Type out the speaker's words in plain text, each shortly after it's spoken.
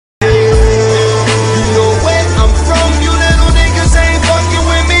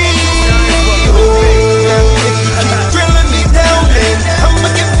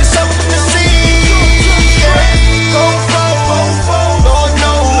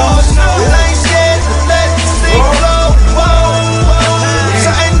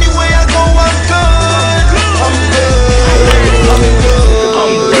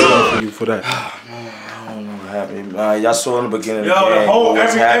man. Y'all saw in the beginning of the game. game. Yo,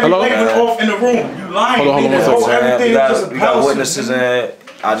 every play was off in the room. You lying. Hold on. We got witnesses in it.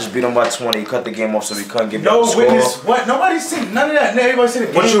 I just beat him by 20. He cut the game off so we couldn't get back the score. No witness. What? Nobody seen none of that. Everybody said the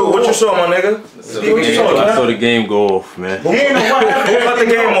game. What you saw, my nigga? I saw the game go off, man. Who cut the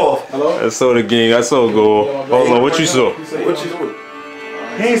game off? I saw the game. I saw it go off. Hold on, what you saw?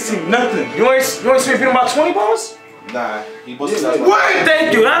 He ain't seen nothing. You ain't see me beat him by 20 balls? Nah, he busted us. What?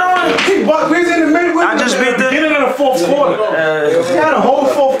 Thank you. I don't want We was in the middle. I just beat the beginning of the fourth quarter. He had a whole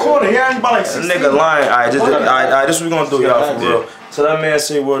fourth quarter. He had about like 16. Nigga lying. Alright, this is what we gonna do, y'all, for real. So that man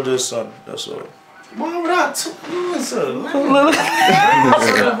say word to his son. That's all. Why would I listen?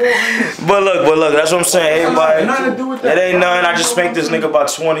 But look, that's what I'm saying. Everybody, Nothing to do with that. it ain't nothing. I just spanked this nigga by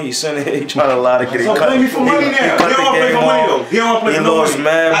 20. He sent it. He trying to lie to get it So cut. play me for money now. He don't want to play for money though. He don't want to play for money. He lost,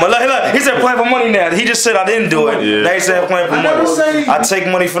 man. But look, he said play for money now. He just said I didn't do it. Yeah. Now he said playing for money. I take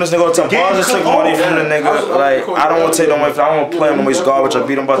money from this nigga all the time. I just took money from the nigga. Like, I don't want to take no money from him. I don't want to play him no more. He's garbage. I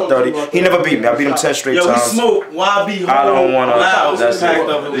beat him by 30. He never beat me. I beat him 10 straight times. Yo, we smoke. Why be I don't want to. That's it.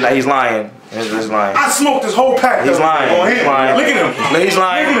 Nah, he's lying. He's lying. I smoked this whole pack. He's lying. On him. He's lying. Look at him. He's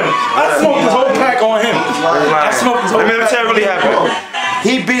lying. Look at him. I smoked this whole pack on him. I smoked this whole pack. Let me tell you what really happened.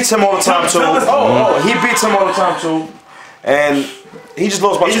 He beats him all the time too. He beats him all the time too. And he just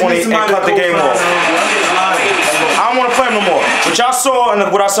lost by 20 and cut the game off. I don't want to play him no more. But y'all saw and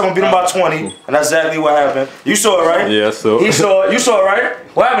what I said, I'm beat him by 20. And that's exactly what happened. You saw it, right? Yeah, I saw it. He saw it. You saw it, right?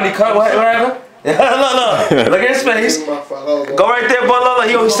 What happened? He cut. What happened? Look at his face. Go right there, but look,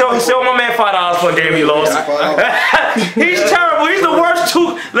 he still my man $5 for a game he lost. He's terrible. He's the worst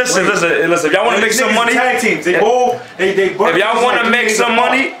too. Listen. If y'all want to make some money, tag teams. If y'all want to make some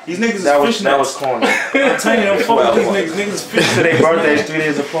money, these niggas that is was corny. I'm telling you, I'm fucking these niggas. Niggas is fish. Their birthday's 3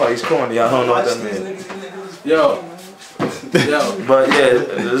 days apart. He's corny. I don't know what that means. Yo. But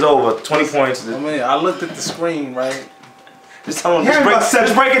yeah, it's over. 20 points. I mean, I looked at the screen, right? Just tell him. Just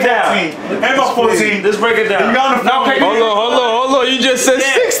break it down. And about 14. Just break it down. Hold on. You just said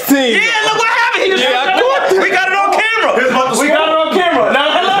 16. Yeah, look what happened. He just we got it on camera. We got it on camera. Now,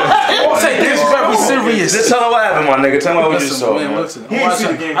 take this very serious. Just tell him what happened, my nigga. Tell him what you saw. Listen.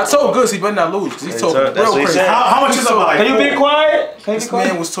 I told Goodz he better not lose because he talking real crazy. How much is up? Can you be quiet? This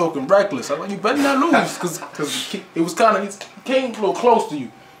man was talking reckless. I'm like, you better not lose because it was kind of, he came a little close to you.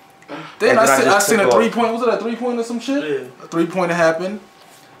 Then I seen a 3-point, was it a 3-point or some shit? Yeah. A 3-pointer happened.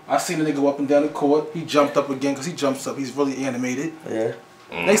 I seen the nigga go up and down the court. He jumped up again because he jumps up. He's really animated. Yeah.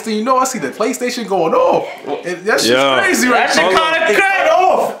 Next thing you know, I see the PlayStation going off. That shit's crazy right now. That shit kind of cut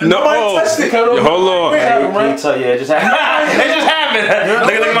off. Nobody touched it. Hold on. Yeah, it just happened. It just happened.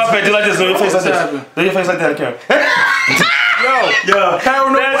 Look at my face. Do like this. Do your face like this. Do your face like that, Karen. Yo,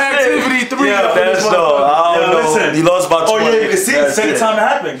 paranormal activity 3. Yeah, that's listen, he lost by 20. Oh yeah, you can see the second time it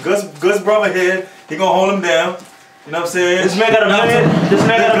happened. Goodz brother here, he gonna hold him down. You know what I'm saying? This man got a million. This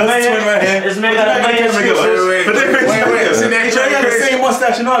man got a million. This man got a million. Wait. See that he got the same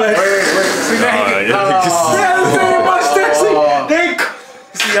mustache and all that. Wait. See that he got the same mustache.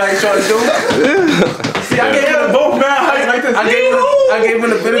 See how he trying to do it? See, I gave him both mad heights like this. I gave him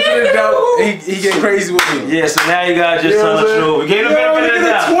the benefit of the doubt. He get crazy with me. Yeah, so now you gotta just tell the truth. We gave him the benefit of the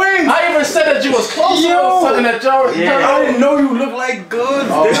doubt. I even said that you was close to something that y'all. I didn't know you look like Goodz.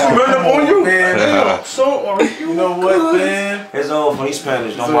 They run up on you, man. You know what, man? It's over. He's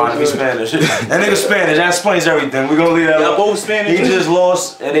Spanish. Don't mind him. He's Spanish. That nigga Spanish. That explains everything. We gonna leave that. Y'all both Spanish. He just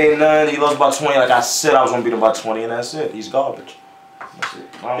lost. It ain't none. He lost by 20. Like I said, I was gonna beat him by 20, and that's it. He's garbage. That's it.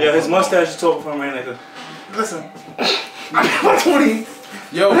 Yeah, his mustache is talking for me, nigga. Listen, I got my 20.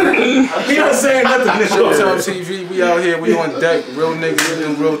 Yo, he not saying nothing. SHO-TIMETV, we out here, we on deck, real niggas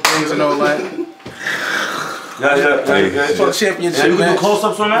doing real things and all that. For the championship, you can do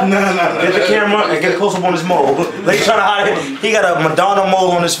close-ups on that? No. Get the camera and get a close-up on his mole. Like he trying to hide it. He got a Madonna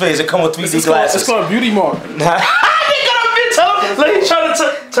mole on his face. It come with 3D glasses. It's called a beauty mark. He got a bitch up. Look, he trying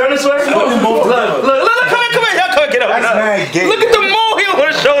to turn this way. Look, come here. Y'all come get up. Look at the mole. He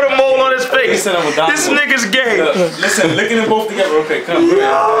want to show the mole on his face. This nigga's gay. Listen, look at them both together. Okay, come.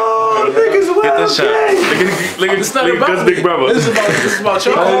 Yo, niggas, get this shot. Look at this big brother. This is about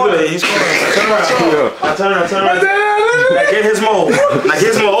your He's turn around. Turn around. Now get his mole. Get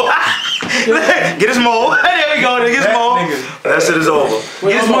his mole. There we go. Get his mole. That shit is over.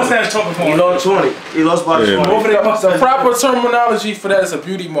 Get his mustache talking for him. He lost 20. He lost by 20. The proper terminology for that is a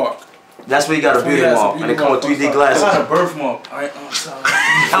beauty mark. That's what he got, a beauty mark. And they come with 3D glasses. I got a birthmark.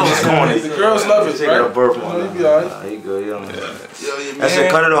 That was corny. The girls love it, right? A birthmark. You be alright. He good, That's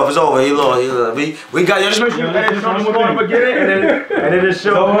it, cut it off. It's over. He lost. We got your special. And then it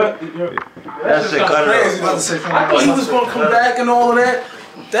show. That's it, cut it off. I thought he was going to come back and all of that.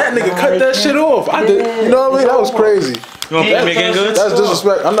 That nigga cut that shit off. I did. You know what I mean? That was crazy. You want to play making goods? That's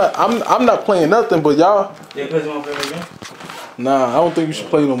disrespect. I'm not playing nothing, but y'all. Yeah, cause you want to play again? Nah, I don't think you should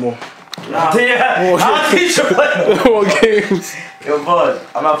play no more. Nah, yeah, I don't think you should play no more games. Yo, bud,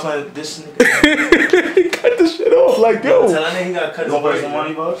 I'm not playing this nigga. He cut this shit off like yo. Tell that nigga he gotta cut his braids. Some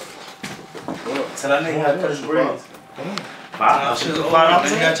money, bud. Tell that nigga he gotta cut his braids.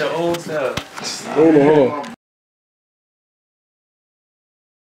 $5. You got your old stuff. Hold on.